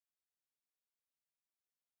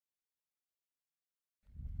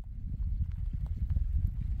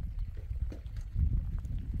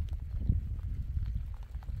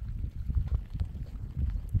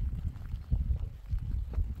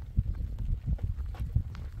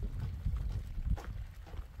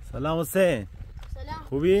سلام حسین. سلام.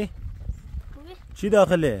 خوبی؟ خوبی؟ چی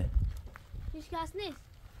داخله؟ هیچ کس نیست.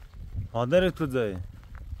 مادرت کجایی؟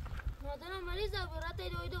 مادرم مریضه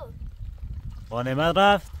برات دویدو. با نعمت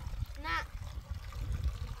رفت؟ نه.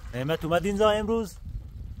 نعمت اومد اینجا امروز؟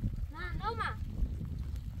 نه نومه.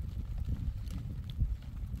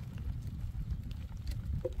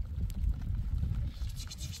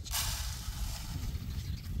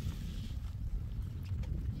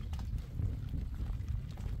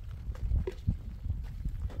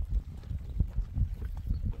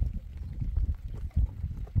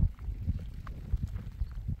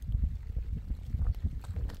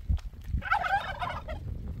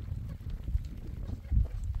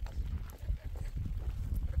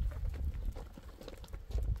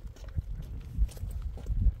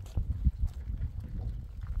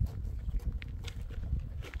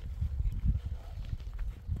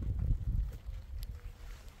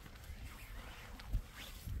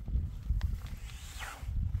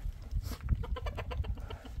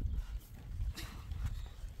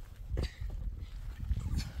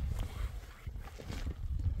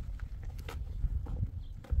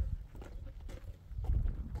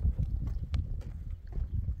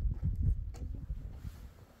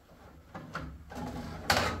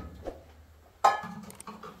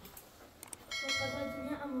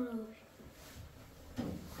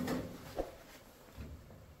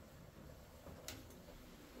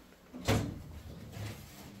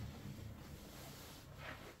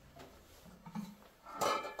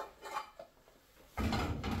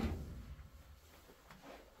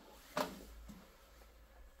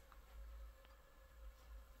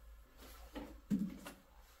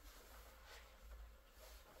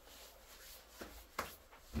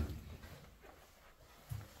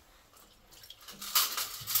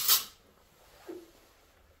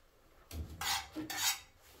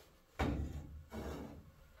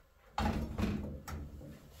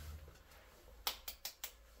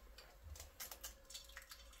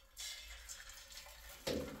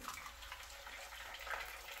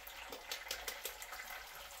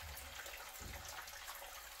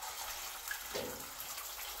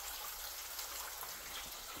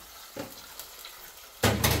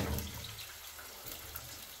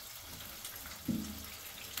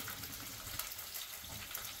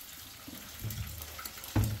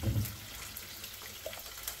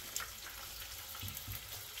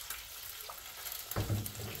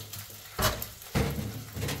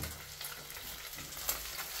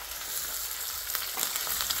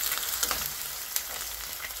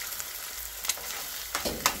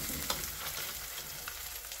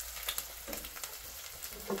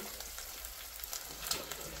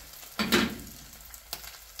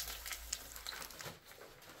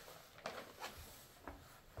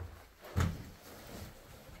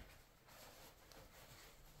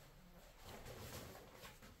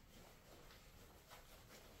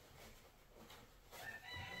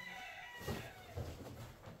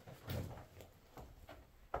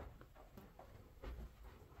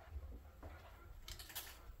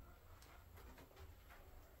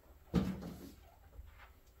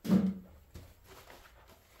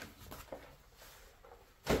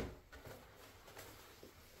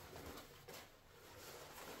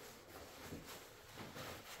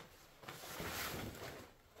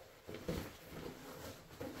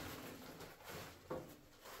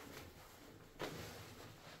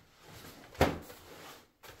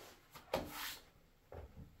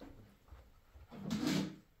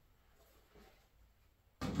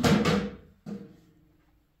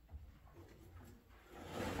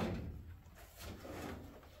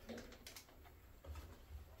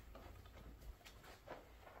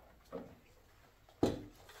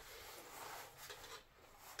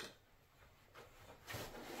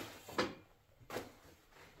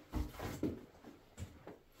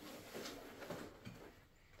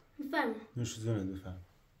 بفرما. نوش جونت بفرما.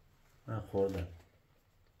 من خوردم.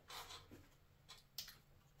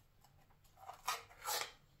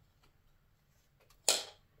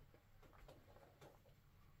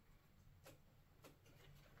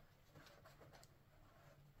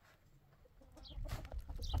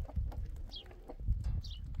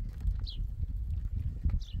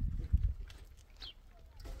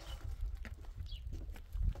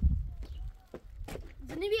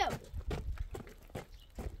 زنی بیا.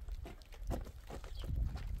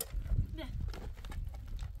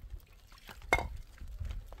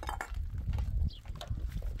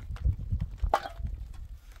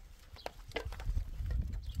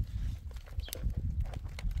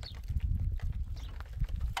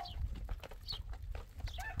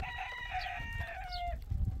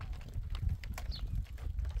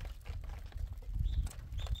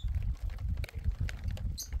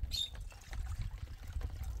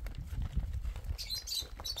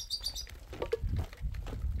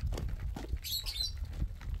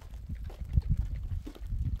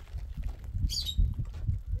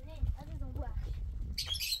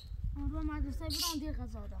 مدرسه برم دیگه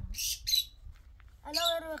غذا دارم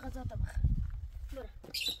علاوه رو غذا تا بخور برو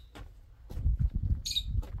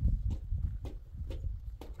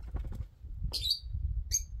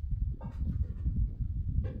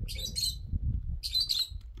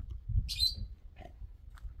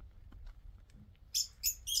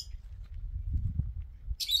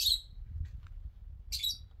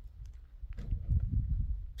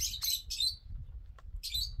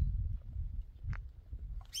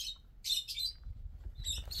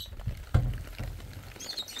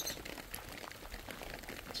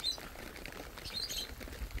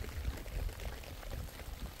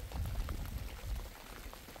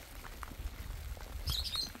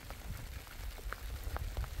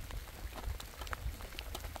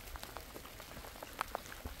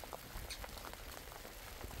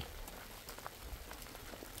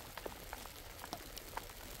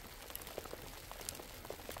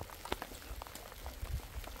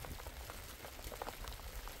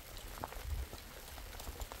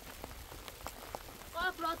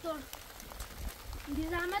افلاطون دي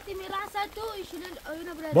زعمتي ميراثته يشيل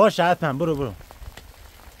العيون برا باشه حتما برو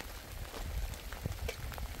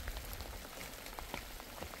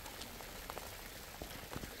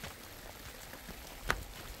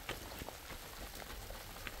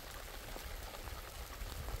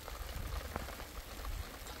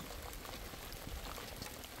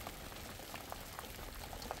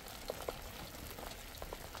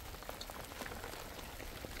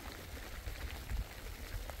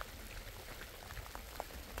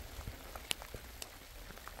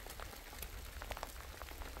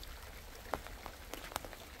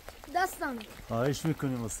دستم خواهش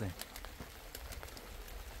میکنیم حسین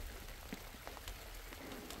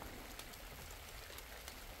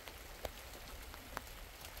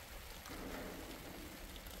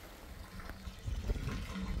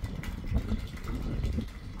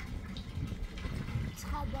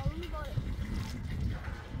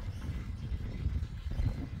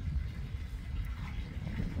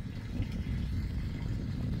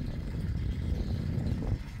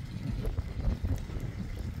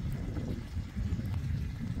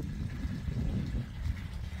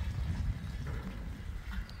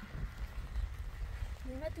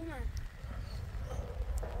تومن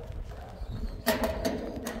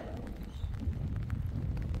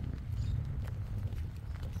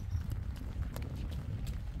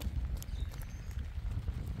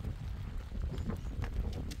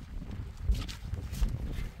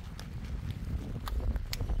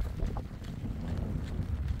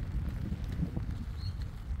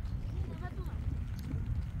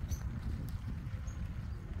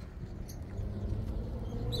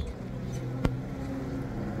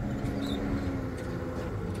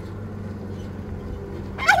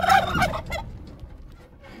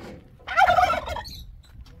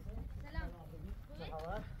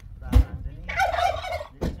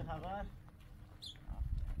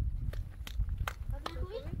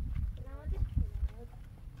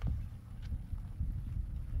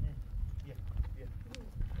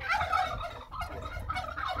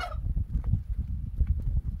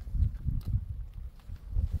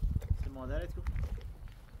مادرت کو؟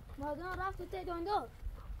 مادرم رفت تو دکتر.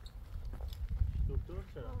 دکتر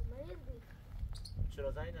چرا؟ مریض بود.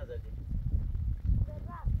 چرا زنگ نزدی؟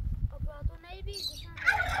 رفت. اپراتور نیبی گوشم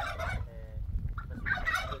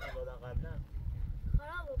پس دادن قبلا؟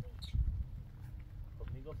 خراب بود.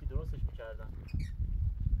 خب میگفتی درستش میکردم.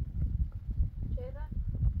 چرا؟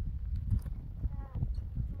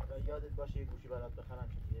 یادت باشه یه گوشی برات بخرم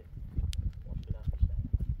که دیگه مشکلم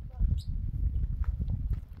بیشتر.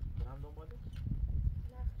 برم دنباله؟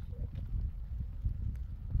 نه خوشی.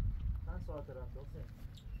 چند ساعت رفت حسین؟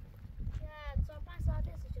 نه 4-5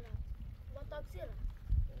 ساعته چرا؟ با تاکسی رفت.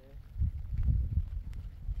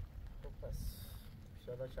 خب پس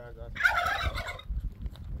بیشتر 4 ساعت.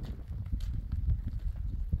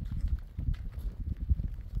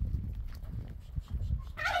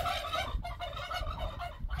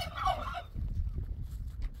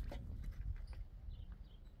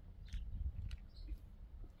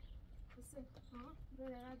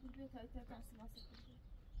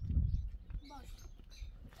 باش.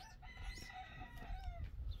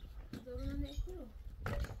 ضرورا نکرو.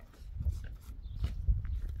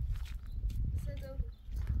 صدا.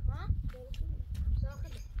 ها؟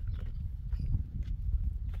 داخل.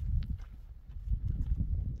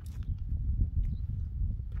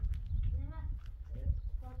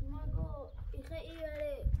 فاطمه گو ایخه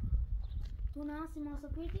تو ناسی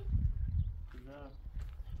ماسپیتی؟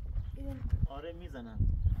 نه. آره میزنن.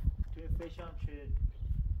 توی فشم که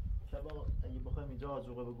شبا اگه بخوایم اینجا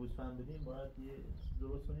آذوقه به گوسفند بدیم باید یه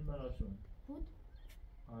درست کنیم براشون. بود؟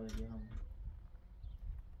 آره دیگه هم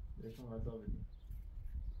بهشون غذا بدیم.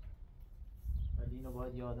 ولی اینو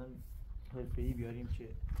باید یه آدم حرفه‌ای بیاریم که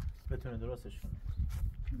بتونه درستش کنه.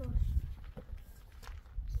 باش.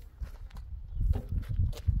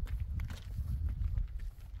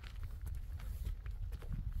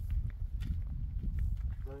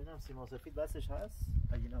 ببینم سیمان سفید بسش هست.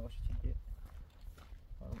 اگه نباشه چی که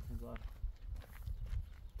برامون بار.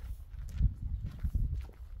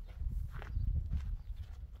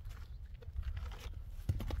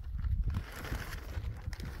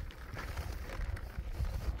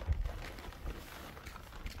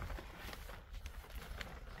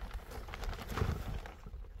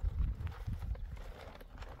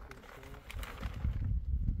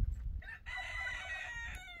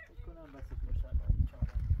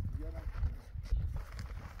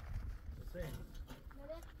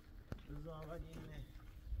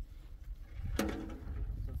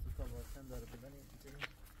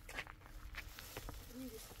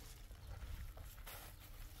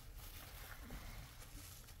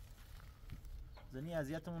 زنی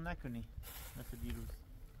اذیتمون نکنی مثل دیروز.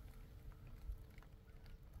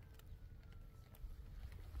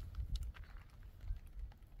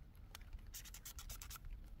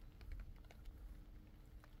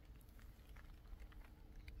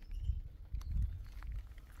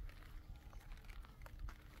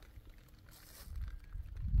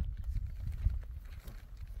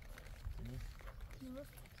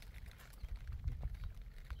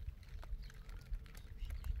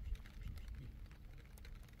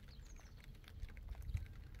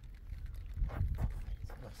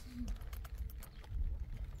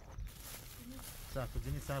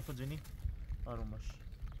 صرف کن جنی آروم باش.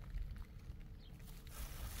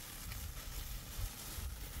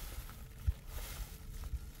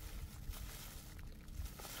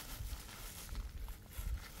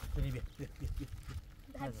 جنی بیا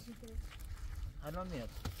الان میاد.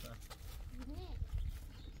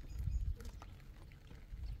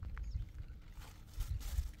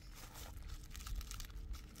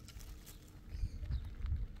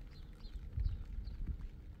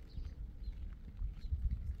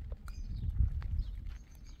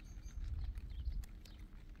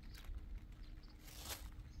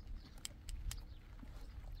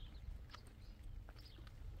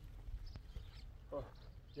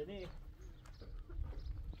 جنی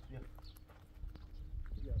بیا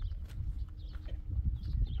بیا.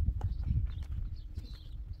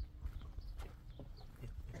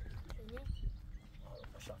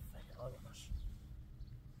 آروم باش آفرین آروم باش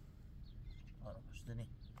آروم باش.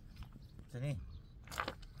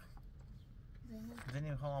 زنی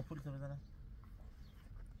میخوام آمپول تو بزنم.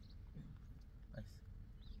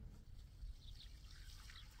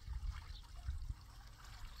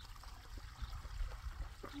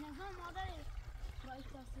 نه مادر با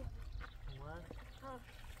احساسی اومد؟ ها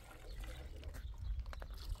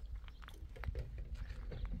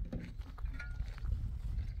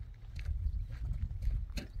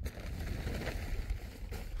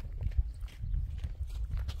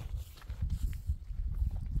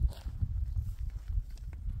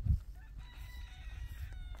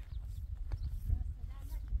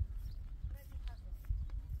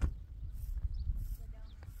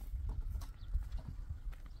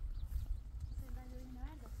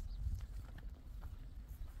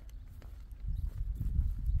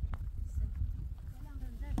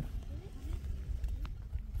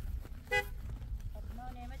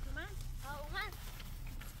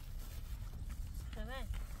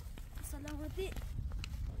سلامتی.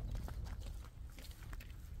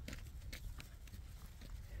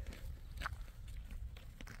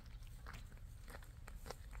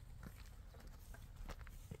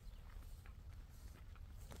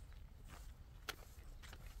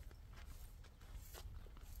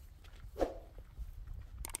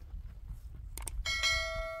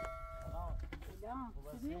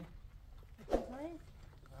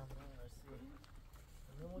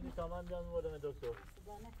 نمودی تا من بیام بردم دکتر.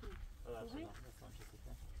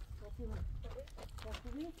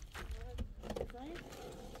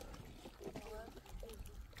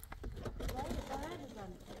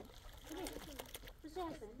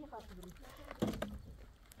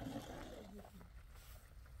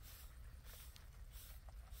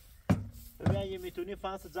 ببین اگه میتونی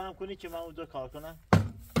فنس جمع کنی که من اونجا کار کنم.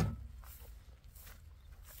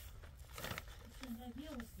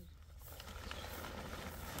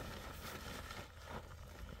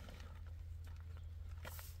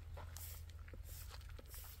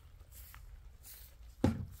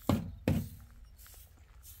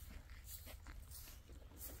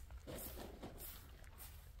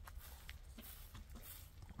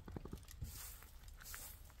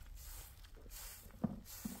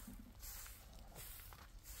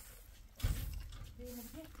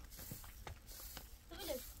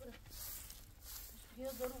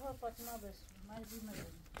 فاطمه بس ما دي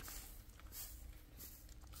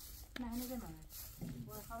ما هنا زمان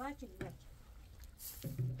وخواتك بس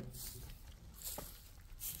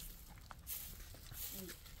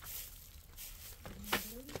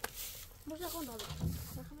مش اخون دابا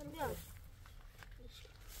خبر بياش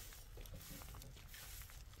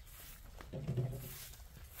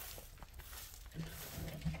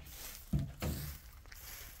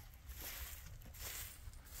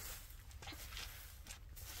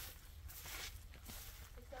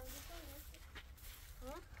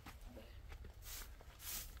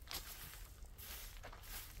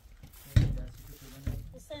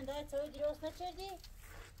sen daha çoğu diyorsun ne çedi?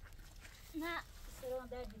 نه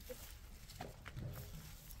Sıra der gitti.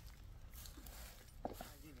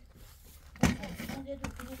 Sen de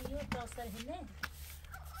dur diyor paslar hine.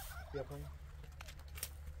 Yapayım.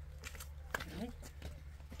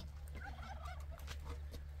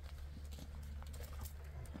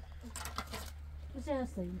 Bu sen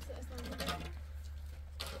hastayım.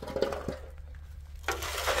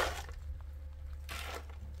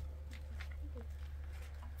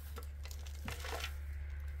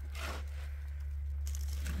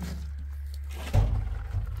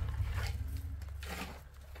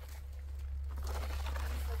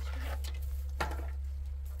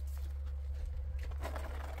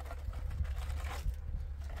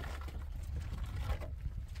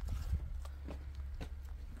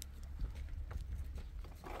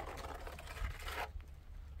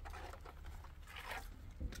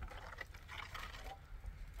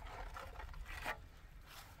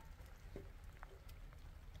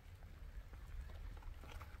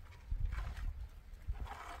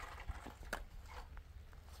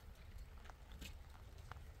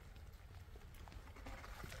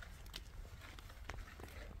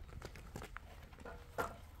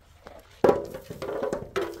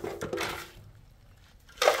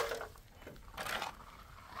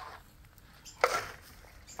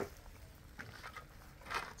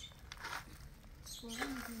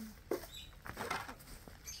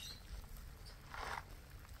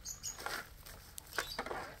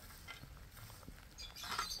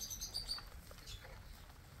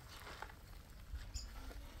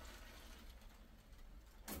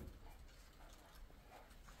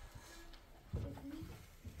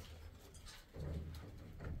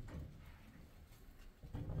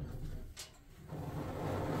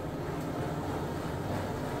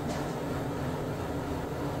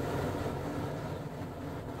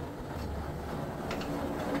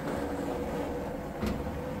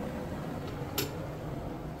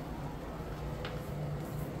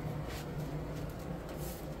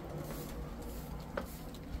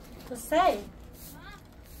 Sai?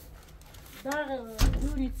 Dar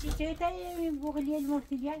uniti ce tai bugăliezi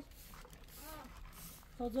mortiliași?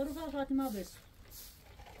 Sau doru ca Fatima bes.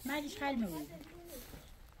 Mai dici halme ui.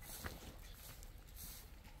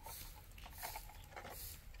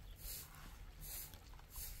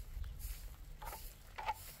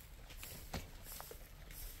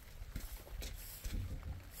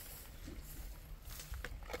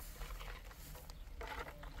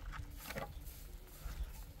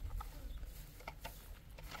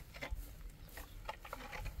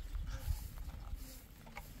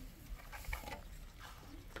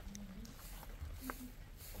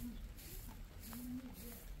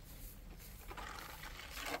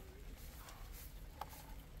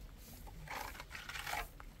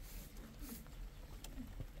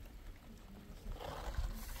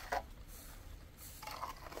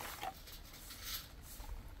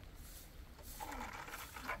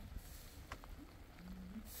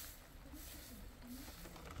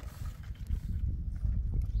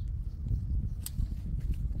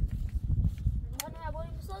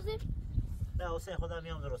 نه حسین خودم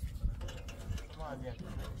میام درست میکنم شما اذیت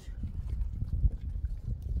نکنید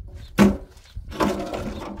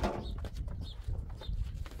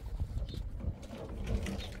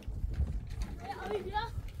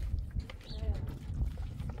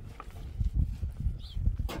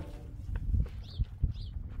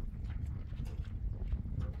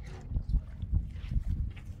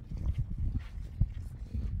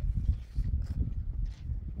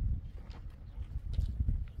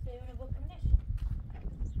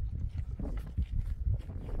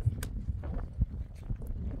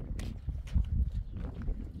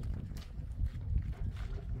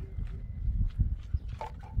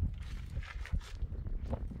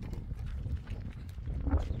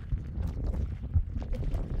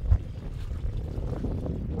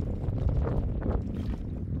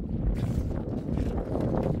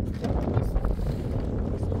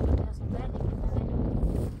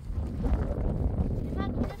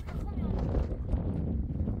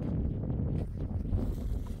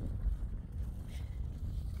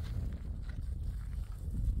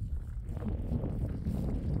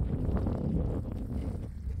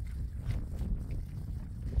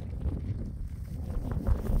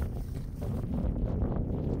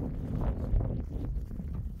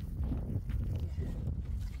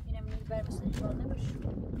خواستنی بالا باشه.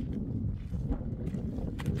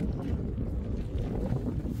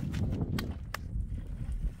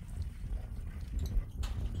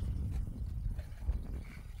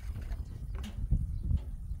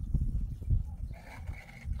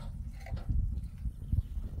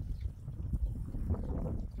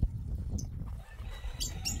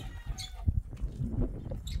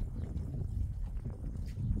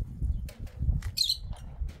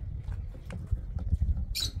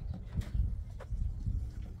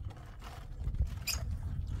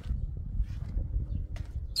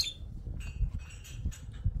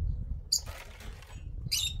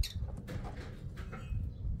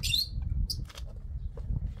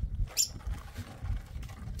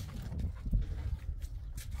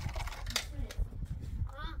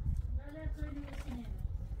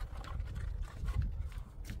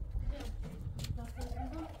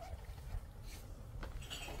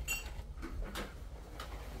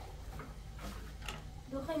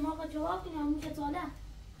 بخوای ما جواب کنیم همون ساله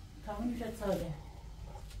تمام شد ساله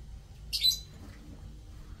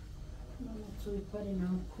من توی کاری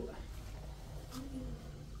نام کوه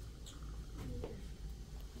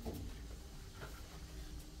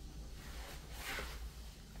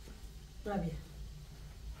رابیه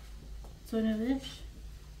تو نوش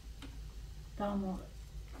تمام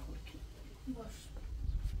باش.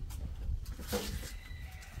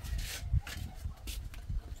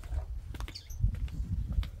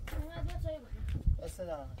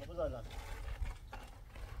 السلام ابو زلال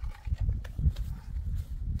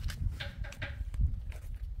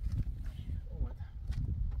اومد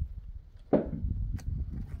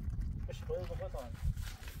باش خودت بخواد آن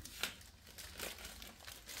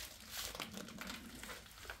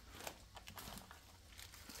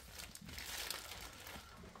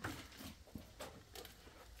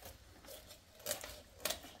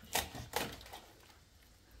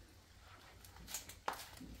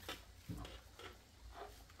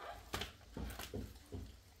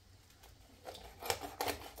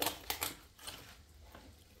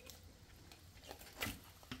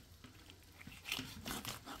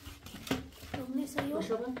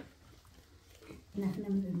بشرب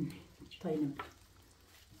نحن طيب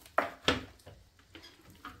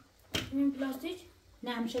من بلاستيك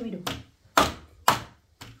نعم شميلو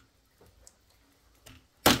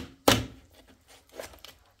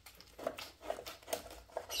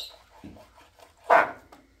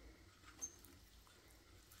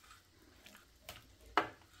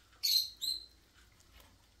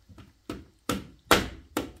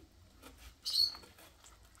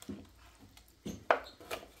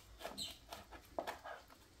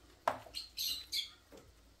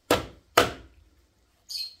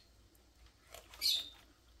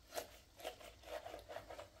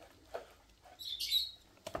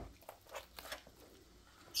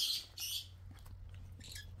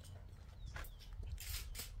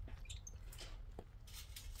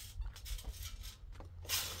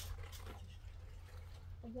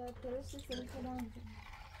اگر درسته سری کنم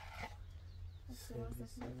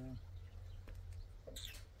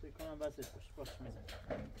فکر کنم بسش باش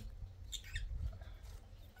میزن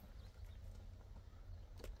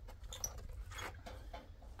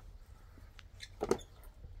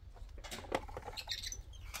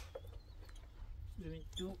ببین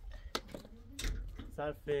تو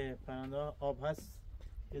صرف پرنده آب هست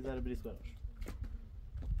یه ذره بریز براش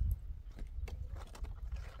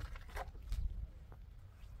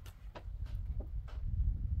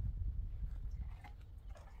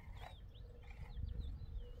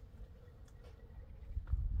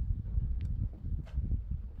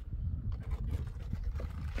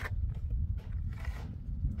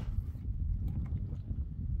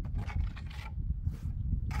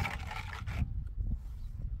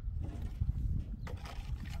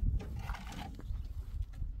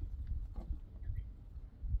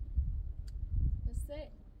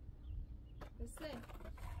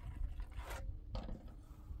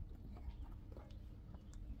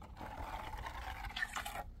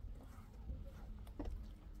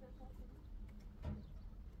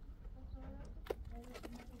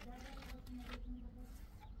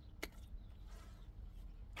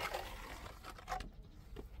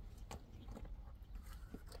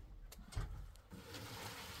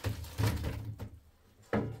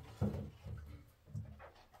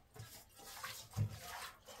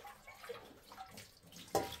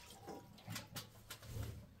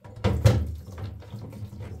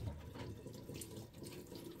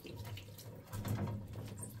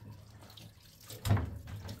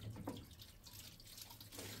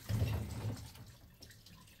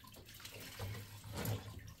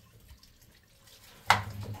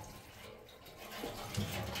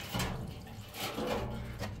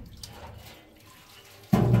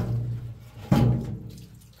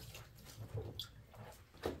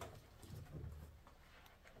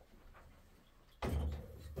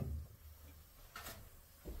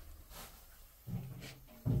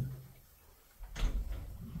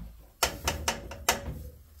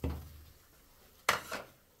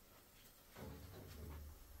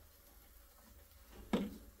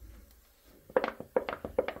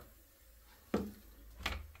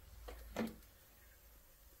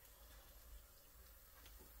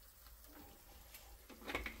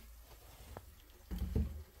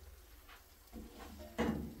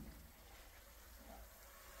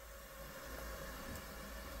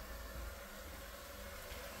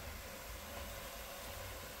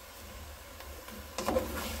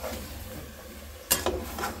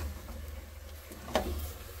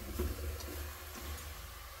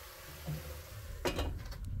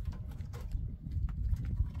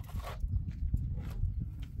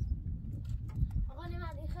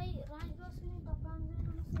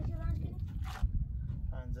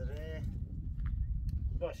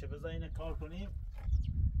باشه بذار اینه کار کنیم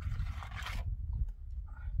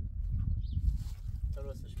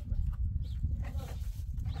درستش کنیم.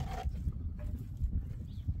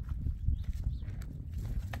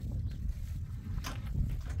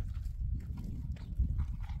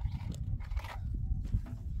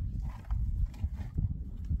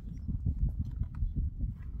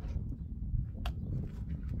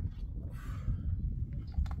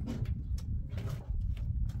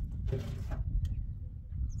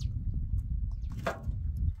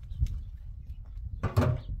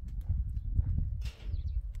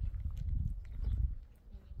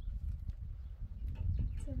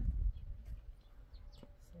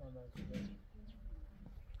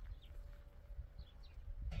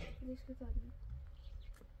 ليش كتابي؟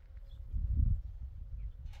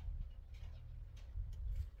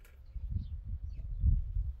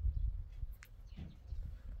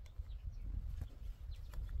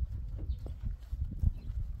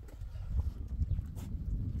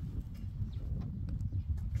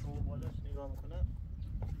 شو بالاش نگاه میکنه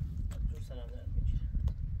تو سرم در میگیره.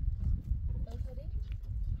 آخری؟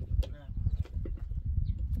 نه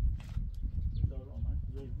دارو آمد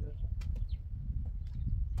زوی بیار.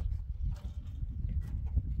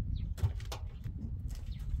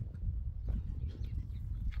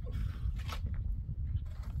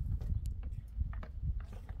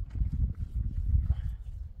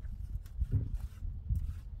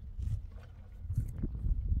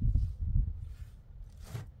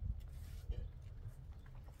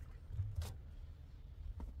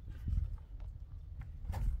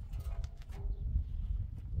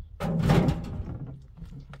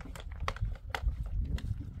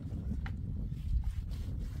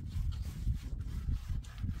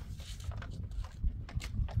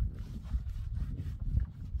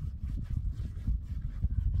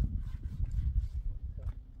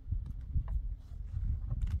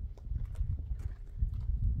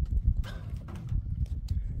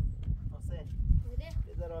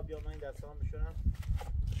 بیا من این دسته هم بشورم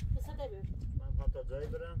من میخوام تا جایی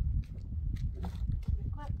برم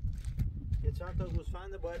یه چند تا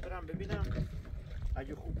گوسفند باید برم ببینم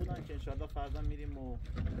اگه خوب بودن که انشالله فردا میریم و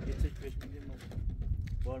یه چک بهش میدیم و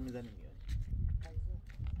بار میزنیم میاد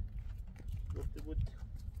گفته بود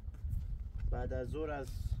بعد از ظهر از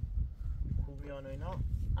خوبیان و اینا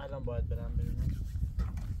الان باید برم ببینم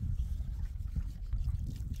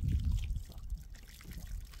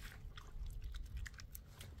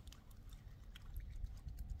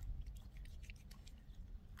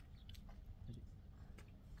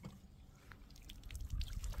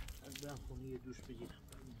برم خونه یه دوش بگیرم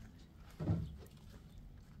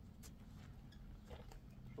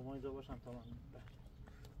شما اینجا باشم تا من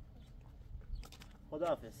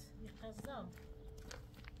خداحافظ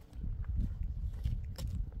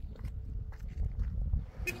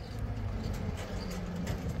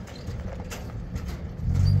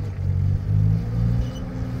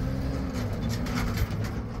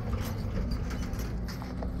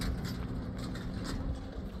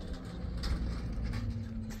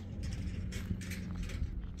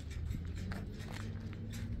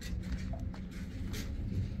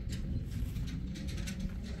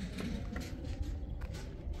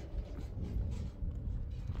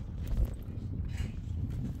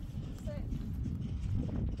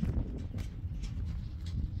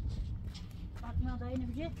Fatima dayını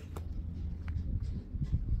bir git.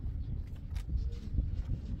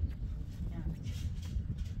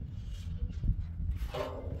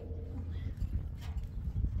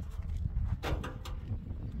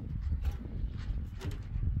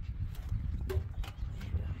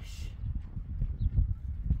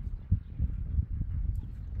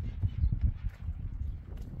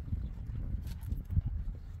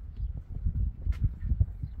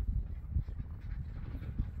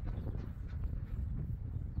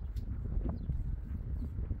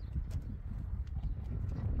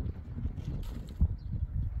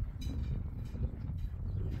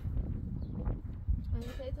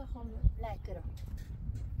 Lekker.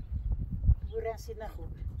 Boeren zit nog goed.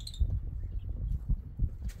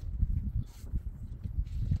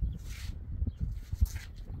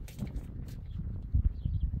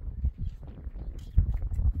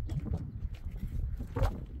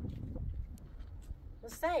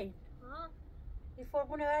 Wat zei? Die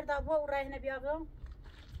volgende weer daar boven rijden heb je al?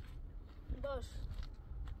 باش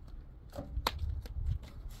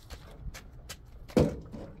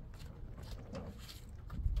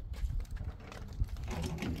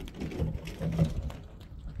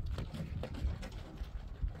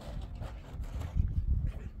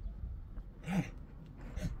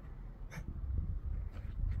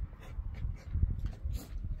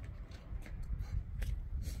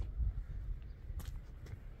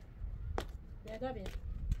یادا بیا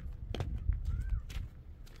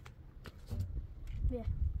بیا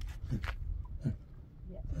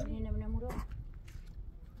بیا این نمونه رو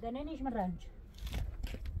دنه نیش من رنج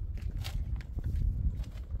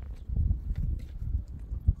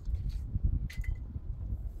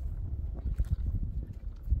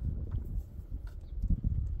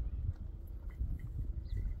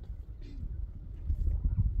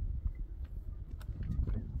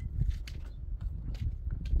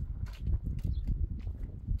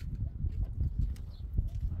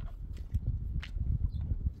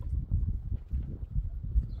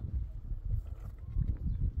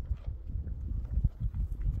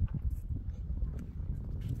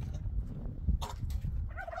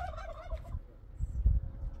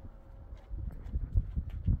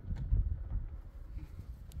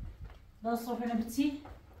لا الصبح انا بتسي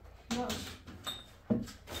لا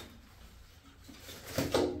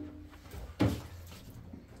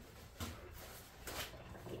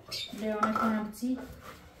ليه انا كمان بتسي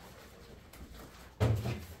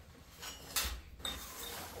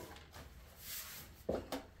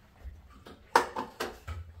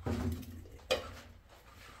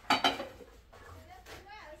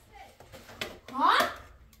ها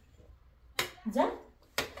زين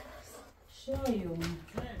شايوم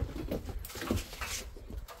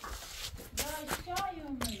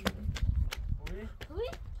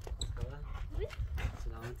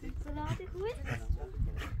سلامتی خوبی؟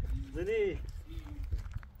 زنی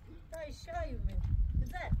دای شايوم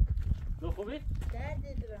زين دو خوبی؟ درد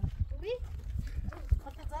دارم خوبی؟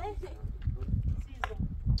 حتی زای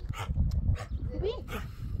خوبی؟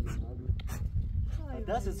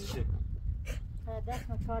 دستت چیه؟ دست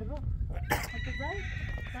ما چاربو حتی زای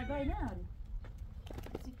زای نه آری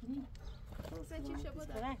سیکنی سه شبا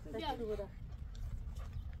دار درک دست رو بوده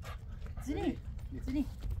زنی زنی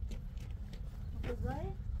حتی زای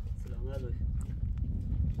سلام علیکم.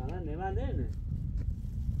 شما نمی‌دونی نه؟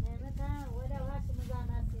 نمی‌تونم ولی وقت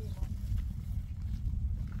مزاحمتی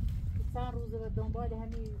چند روز به دنبال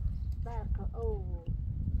همین برق او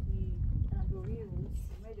اندروی و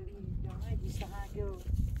سیمل و این جامعه دیستهنگ و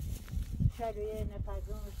شلویه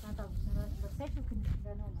نپزون و چند تا بسنات بسه شو کنی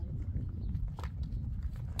شده نومد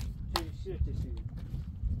چی چی؟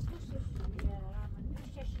 من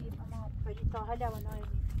دوشتشیم اما پری تا حالا و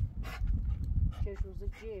نایمی که روز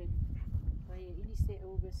جیل و اینی سه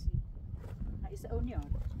او بسی ایسا او نیار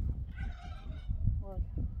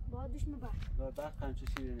بادش مبر لا بقم چه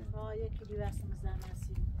شیرینه. یکی بیوستم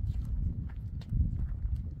زمسی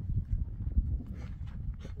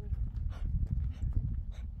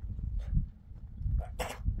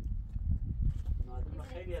مادر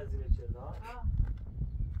خیلی از این چرا؟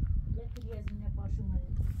 یکی از این پاش اومده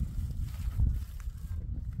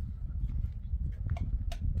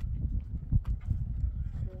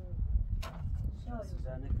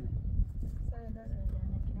سوزن نکنه.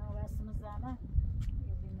 کنار وستم زمه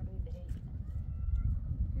یه بیمه روی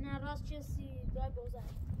دهی نه راست چیزی دای بوزن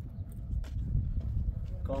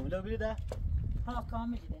کاملا بیده؟ ها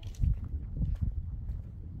کامل ده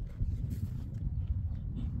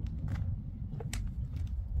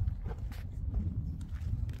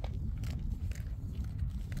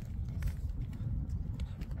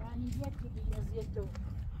یعنی یکی دیگه از یه تو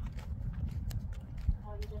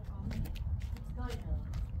آیده کامل دای ندارم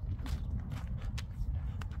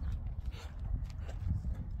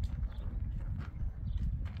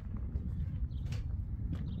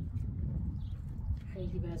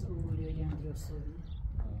خیلی باز اولی و جان درست بود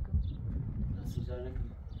سوزن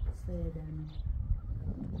نکنه. سه دانه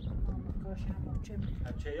کاشم چه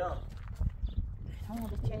چه یا؟ همون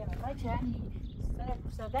چه یا یعنی سر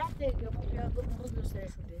صدقت یا بیاد بود روز سر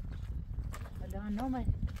شده حالا نامه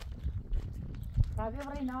طبیعی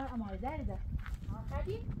برای نار اما داره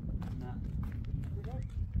خدی نه.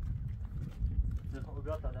 نه خب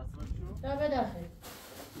بیاد تا دست من شو. تا بداخل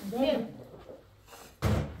داریم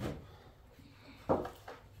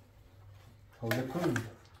حوله کن.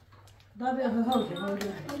 دا به حوله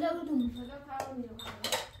ولا بدون فدا کارو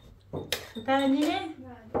تو ترنینه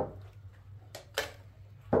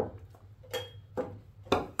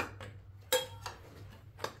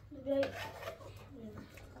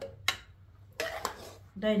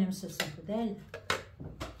دای نمیشه سفر دای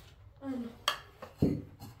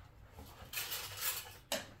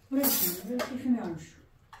برسیم میانش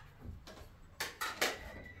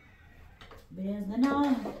بیاز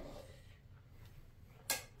نه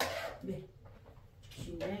به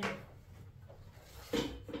شیره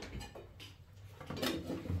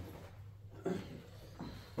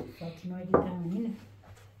فاطمه دي تمانين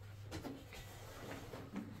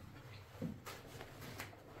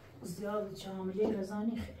زیاد شاملی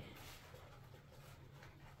رزانی خیلی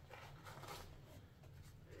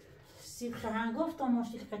سیب خواهن گفت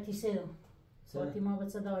ماشتی قطیسه دو فاطمه به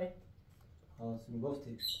صدای خلاص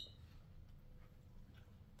گفتی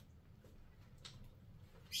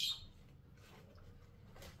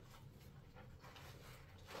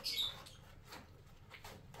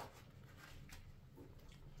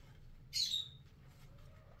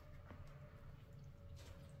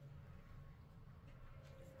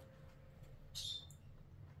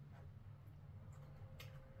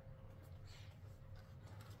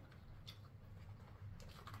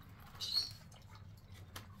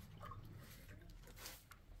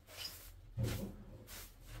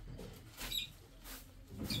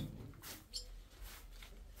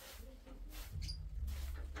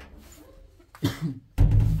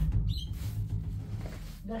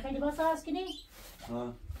در خیلی لباس هست کنی؟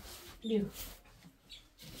 ها لیو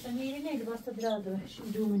سمیری نه لباس تا درا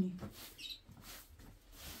دومنی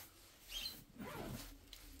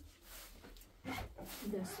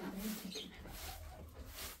دست نمیتونم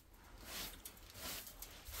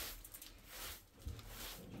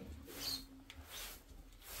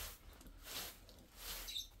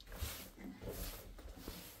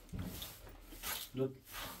لط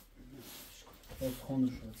از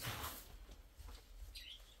خونش شد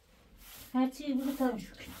هرچی بگو تا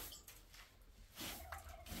شو کنم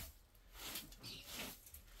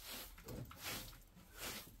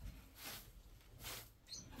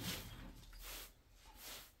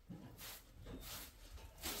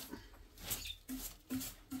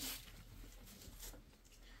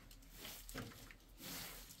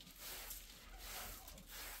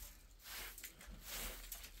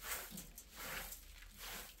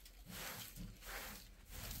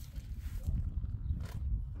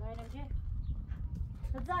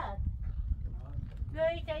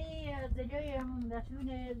بیایی که این زجای همون دستون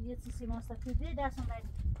یه چیزی مستفیده دستم باید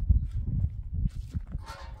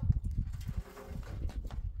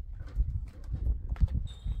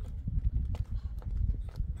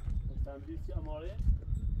تنبیسی اماره؟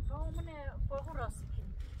 همون فرقون راستی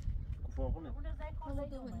کنیم فرقونه؟ اون زای کن زای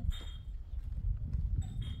دومه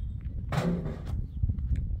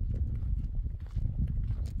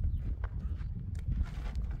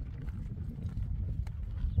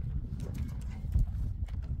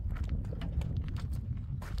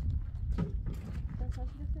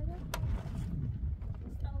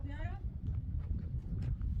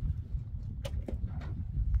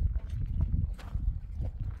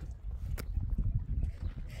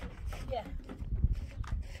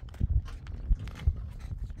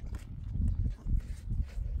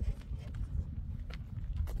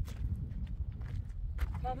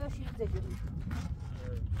بابا شیرده جوری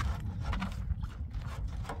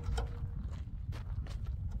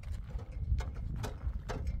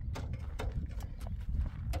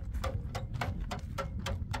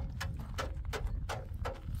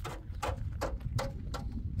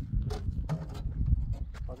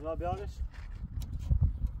فاطمه بیارش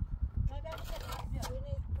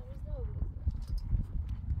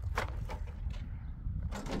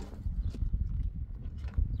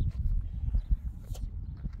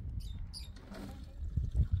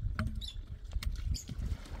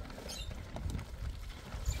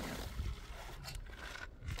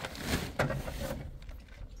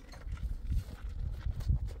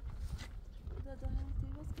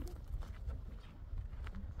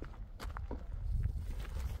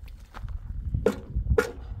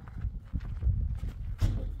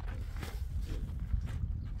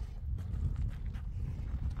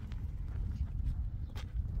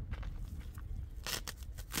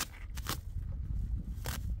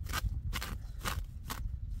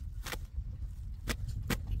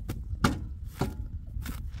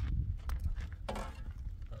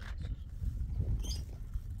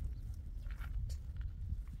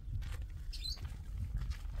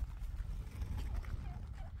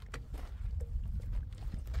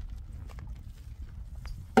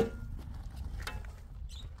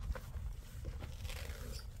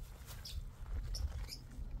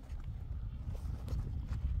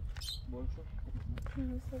Больше?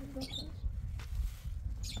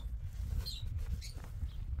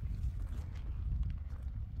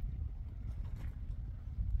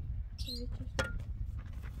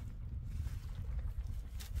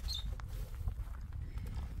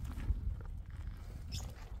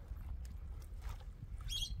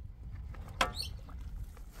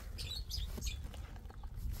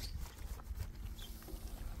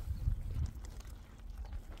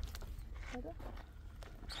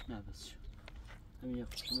 نه بس شو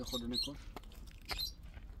همین خود نکن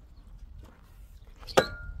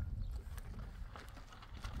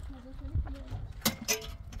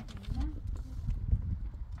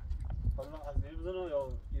حالا از نیم بزنم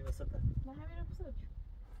یا این وسطه ما همین رو بزرگ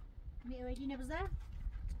می اویدی نبزر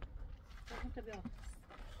بخون تا بیاد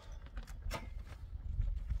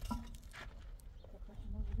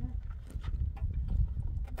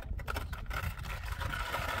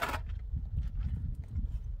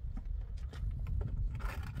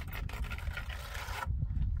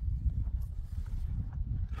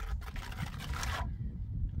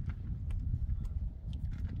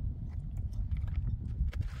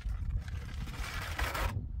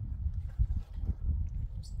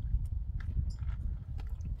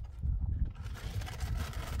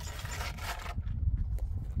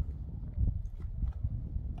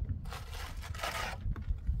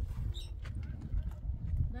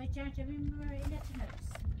چند چه بیم ایلتی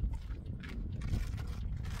نرس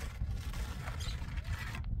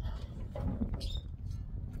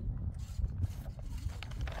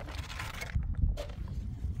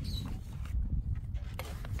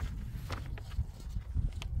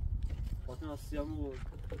فاطمه سیامو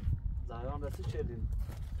زایان رسی چردین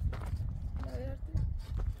زایانم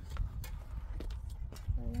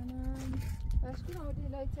بشکن آوردی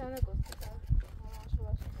لای تیاره گفت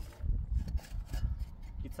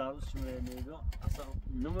کی تعرض شمیره نیگو اصلا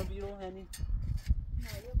نمه بیرو یعنی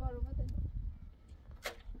نه یه بار اومده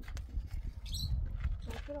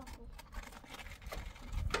شاکرم خوب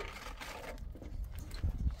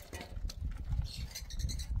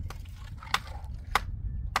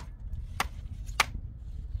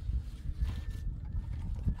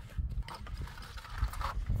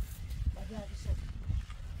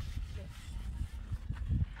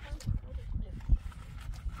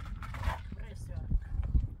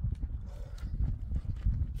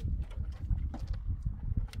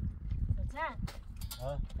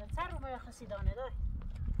خسیدانه داری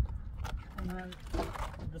من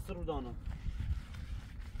دست رو دانم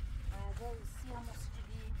از سیاه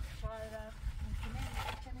مسجدی شاید ممکنه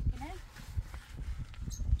چه میکنه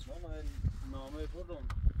من نامه بردم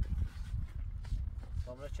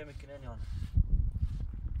کاملا چه میکنه یعنی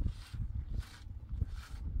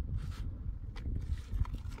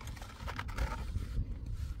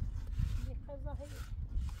یه قضاهی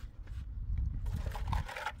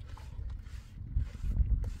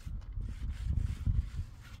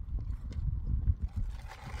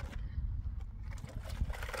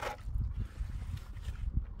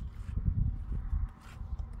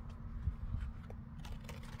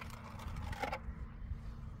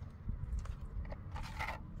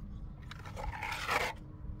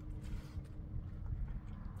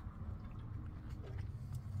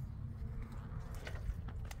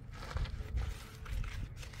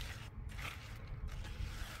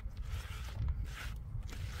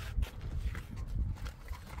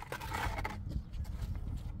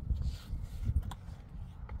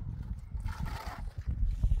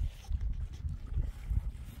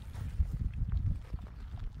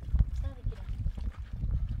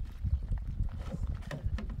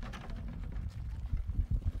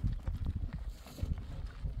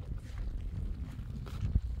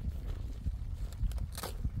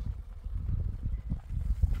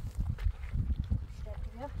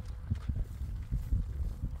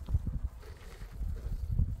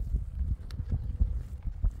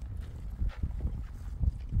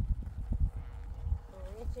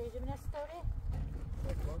Çaycı nasıl oraya?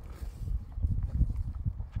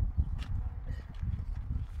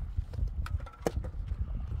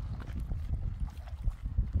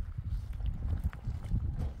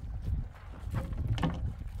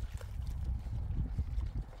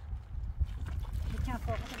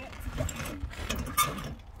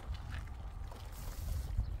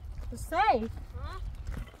 Safe.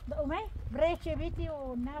 Umay, breche biti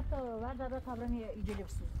o nato vada da tabrani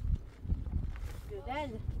ijelipsu.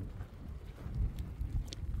 Güzel.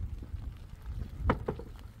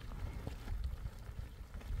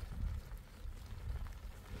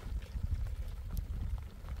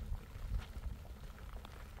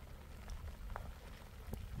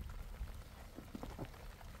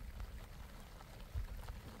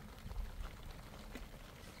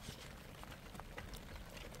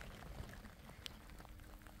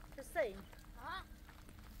 حسين ها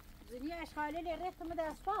زنيا اشغالي لي ريت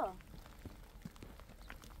مداسفا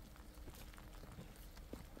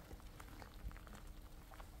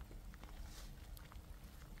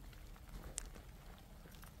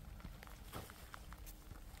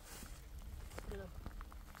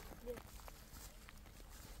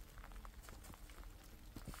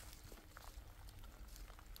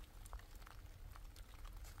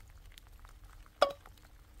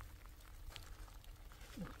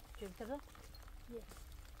كده yes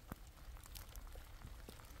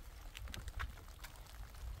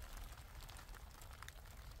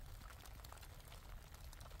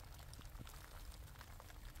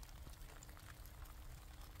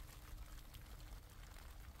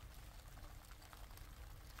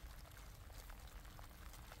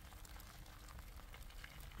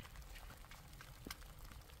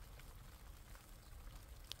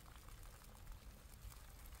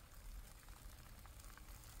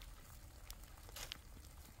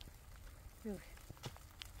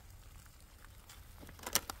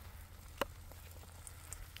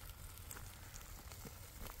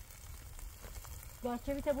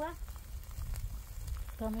باچه بیته بوا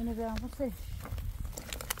تامینه بیام بسه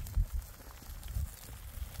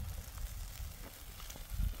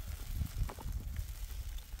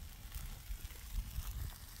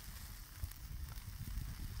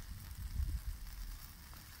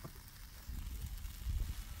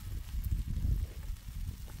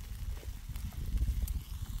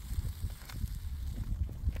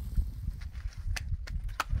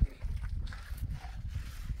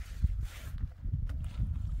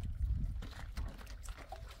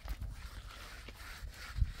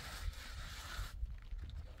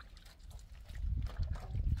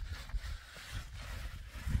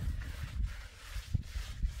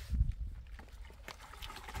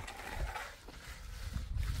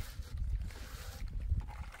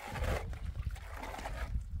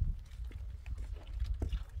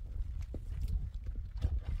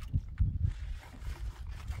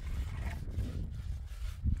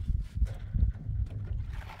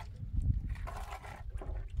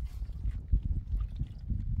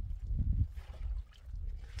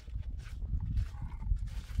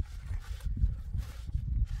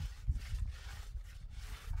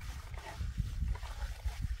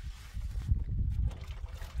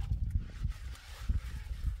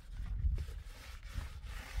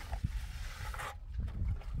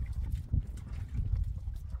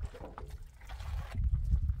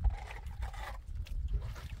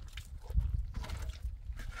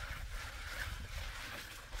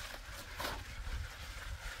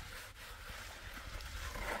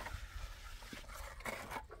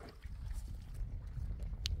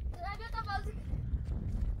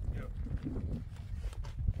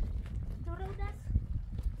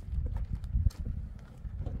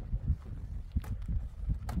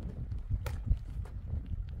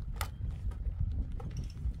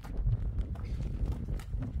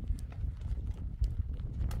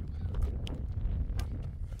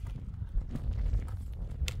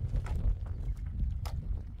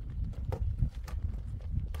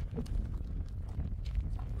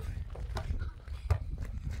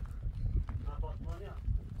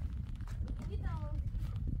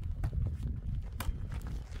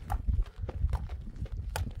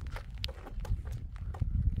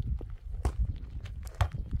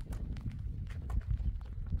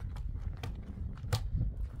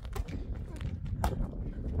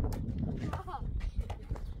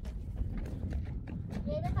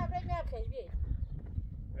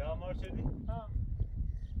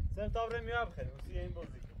Sen tavrem ya bkhir, usi yain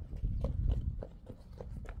bozi.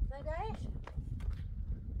 نگاهش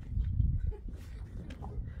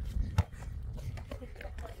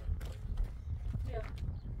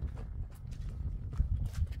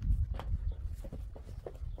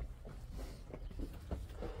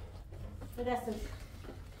به دستش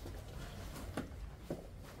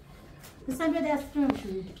بسن به دست رو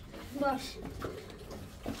میشونی باش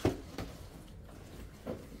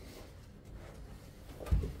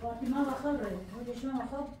فاطمه و خبره خودشون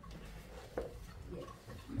خب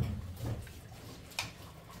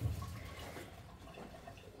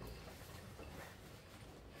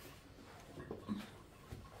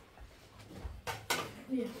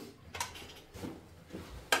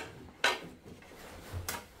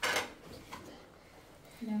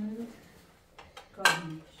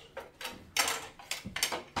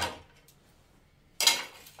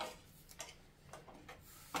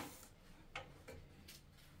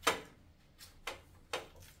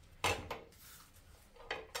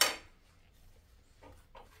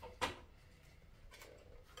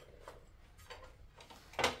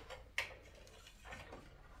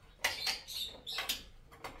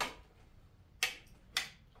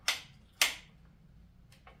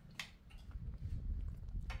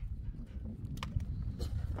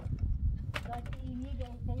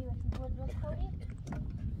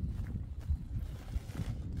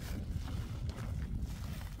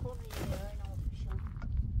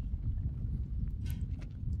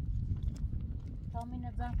تامین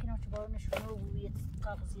نظام که نوچه بارو نشونه و بویت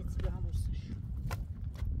قابضیت بیا هم برسش